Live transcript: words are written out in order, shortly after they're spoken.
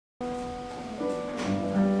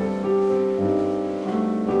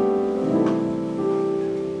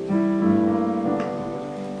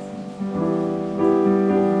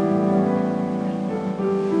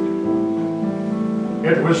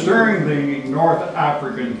was during the North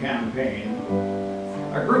African campaign.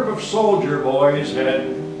 A group of soldier boys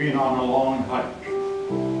had been on a long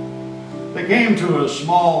hike. They came to a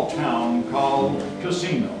small town called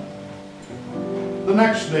Casino. The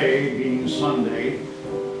next day, being Sunday,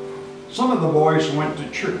 some of the boys went to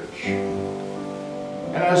church.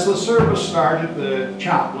 And as the service started, the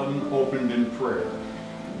chaplain opened in prayer.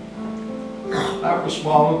 That was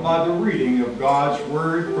followed by the reading of God's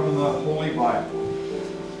Word from the Holy Bible.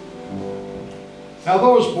 Now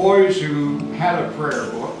those boys who had a prayer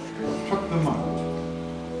book took them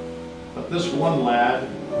out. But this one lad,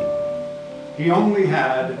 he only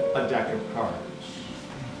had a deck of cards.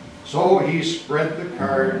 So he spread the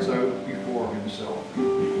cards out before himself.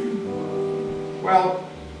 Well,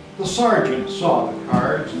 the sergeant saw the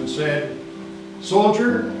cards and said,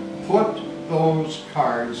 "Soldier, put those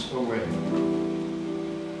cards away."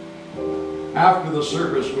 After the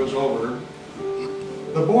service was over,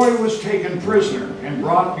 the boy was taken prisoner and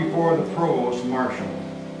brought before the provost marshal.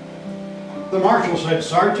 The marshal said,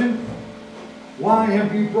 "Sergeant, why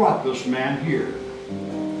have you brought this man here?"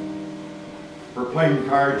 "For playing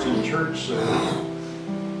cards in church, sir."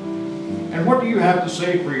 "And what do you have to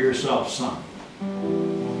say for yourself, son?"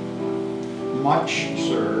 "Much,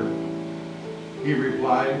 sir," he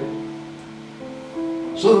replied.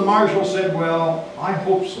 So the marshal said, "Well, I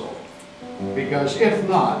hope so, because if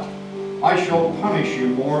not, I shall punish you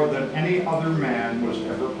more than any other man was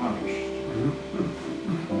ever punished."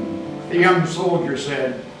 The young soldier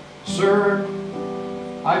said, "Sir,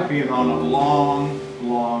 I've been on a long,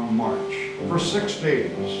 long march for 6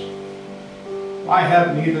 days. I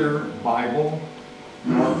have neither Bible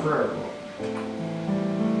nor prayer book.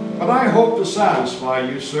 But I hope to satisfy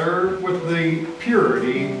you, sir, with the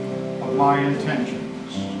purity of my intentions."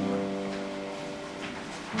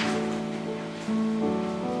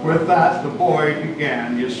 With that, the boy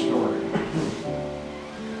began his story.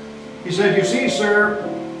 He said, "You see, sir,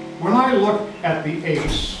 when I look at the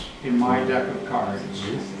ace in my deck of cards,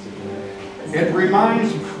 it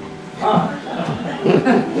reminds me,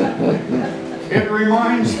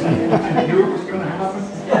 I knew it was going to happen.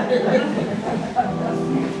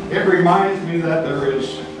 It reminds me that there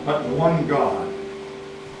is but one God.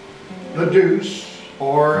 The deuce,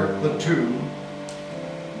 or the two,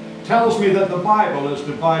 tells me that the Bible is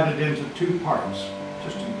divided into 2 parts.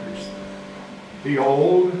 Just increase that. The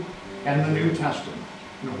Old and the New Testament.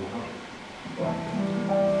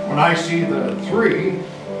 When I see the 3,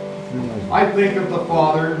 I think of the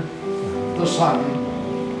Father, the Son,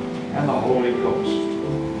 and the Holy Ghost.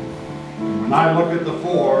 When I look at the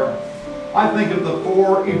 4, I think of the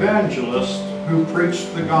 4 evangelists who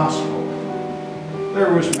preached the gospel.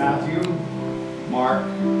 There was Matthew, Mark,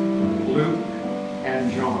 Luke,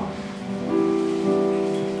 and John.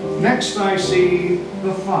 Next I see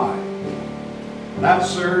the 5. That,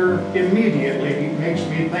 sir, immediately makes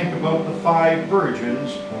me think about the 5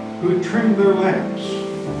 virgins who trimmed their lamps.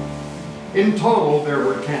 In total, there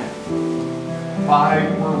were 10.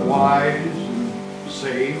 5 were wise and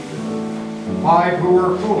saved. 5 who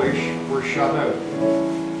were foolish were shut out.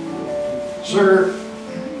 Sir,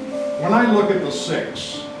 when I look at the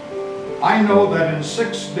 6, I know that in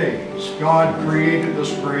 6 days God created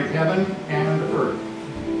this great heaven and earth.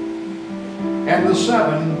 And the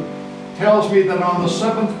 7 tells me that on the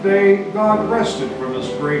 7th day God rested from his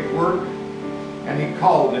great work, and he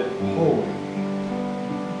called it holy.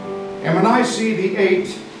 And when I see the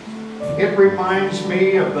 8, it reminds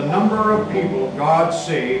me of the number of people God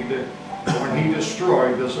saved when he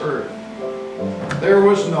destroyed this earth. There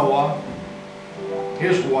was Noah,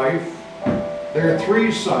 his wife, their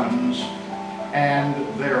 3 sons, and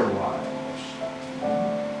their wives.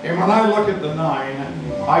 And when I look at the 9,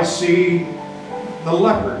 I see the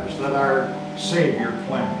lepers that our Savior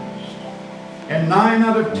cleansed. And 9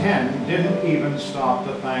 out of 10 didn't even stop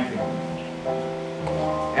to thank him.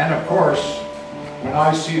 And of course, when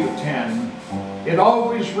I see the 10, it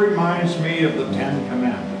always reminds me of the 10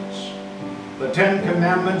 Commandments. The 10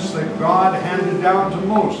 Commandments that God handed down to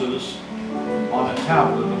Moses on a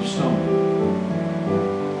tablet of stone.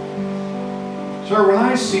 Sir, when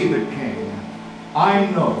I see the King, I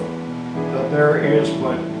know that there is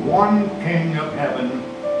but one King of heaven,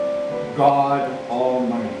 God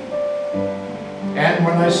Almighty. And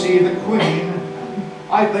when I see the Queen,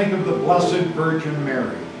 I think of the Blessed Virgin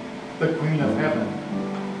Mary, the Queen of Heaven.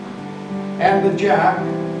 And the jack,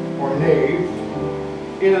 or knave,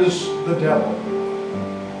 is the devil.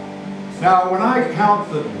 Now, when I count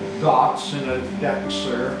the dots in a deck,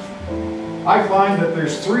 sir, I find that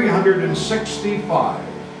there's 365,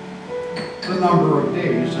 the number of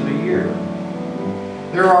days in a year.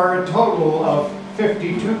 There are a total of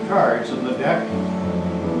 52 cards in the deck,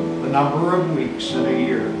 the number of weeks in a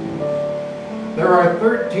year. There are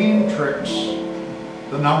 13 tricks,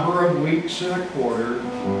 the number of weeks in a quarter,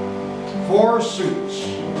 4 suits,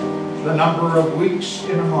 the number of weeks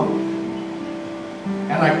in a month.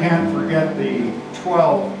 And I can't forget the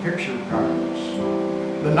 12 picture cards,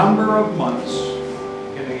 the number of months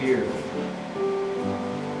in a year.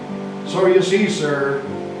 So you see, sir,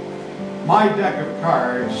 my deck of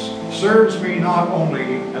cards serves me not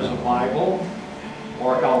only as a Bible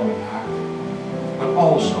or almanac, but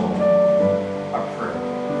also